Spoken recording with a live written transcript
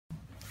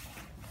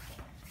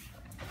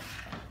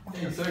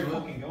Hey, Hey, sorry, you're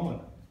what? fucking going.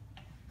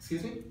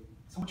 Excuse me?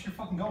 So much you're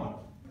fucking going.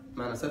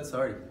 Man, I said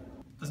sorry.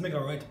 Doesn't make it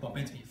alright to bump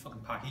into me, you fucking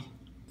packy.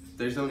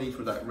 There's no need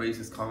for that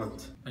racist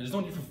comment. And there's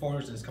no need for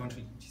foreigners in this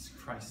country. Jesus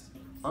Christ.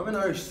 I'm an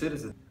Irish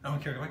citizen. I don't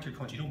care, go back to your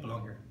country, you don't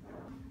belong here.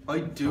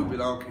 I do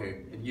belong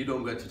here, and you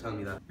don't get to tell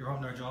me that. You're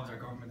on our jobs, our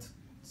government.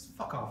 Just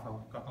fuck off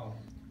now, go home.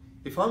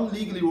 If I'm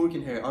legally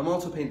working here, I'm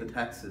also paying the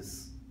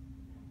taxes.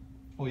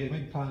 Oh yeah,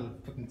 maybe plan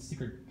a fucking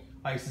secret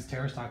ISIS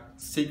terrorist attack.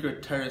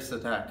 Secret terrorist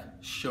attack,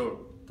 sure.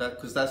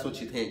 Because that's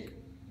what you think.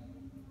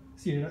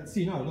 See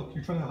now, look,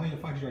 you're trying to hide the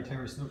fact you're a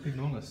terrorist, no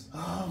people know this.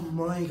 Oh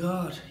my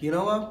god. You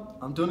know what?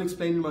 I'm done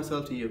explaining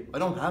myself to you. I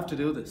don't have to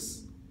do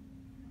this.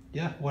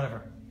 Yeah,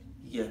 whatever.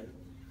 Yeah.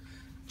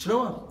 Do you know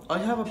what? I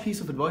have a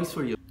piece of advice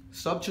for you.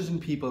 Stop judging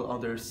people on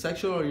their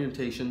sexual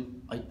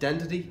orientation,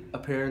 identity,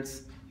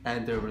 appearance,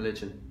 and their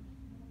religion.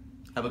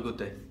 Have a good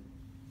day.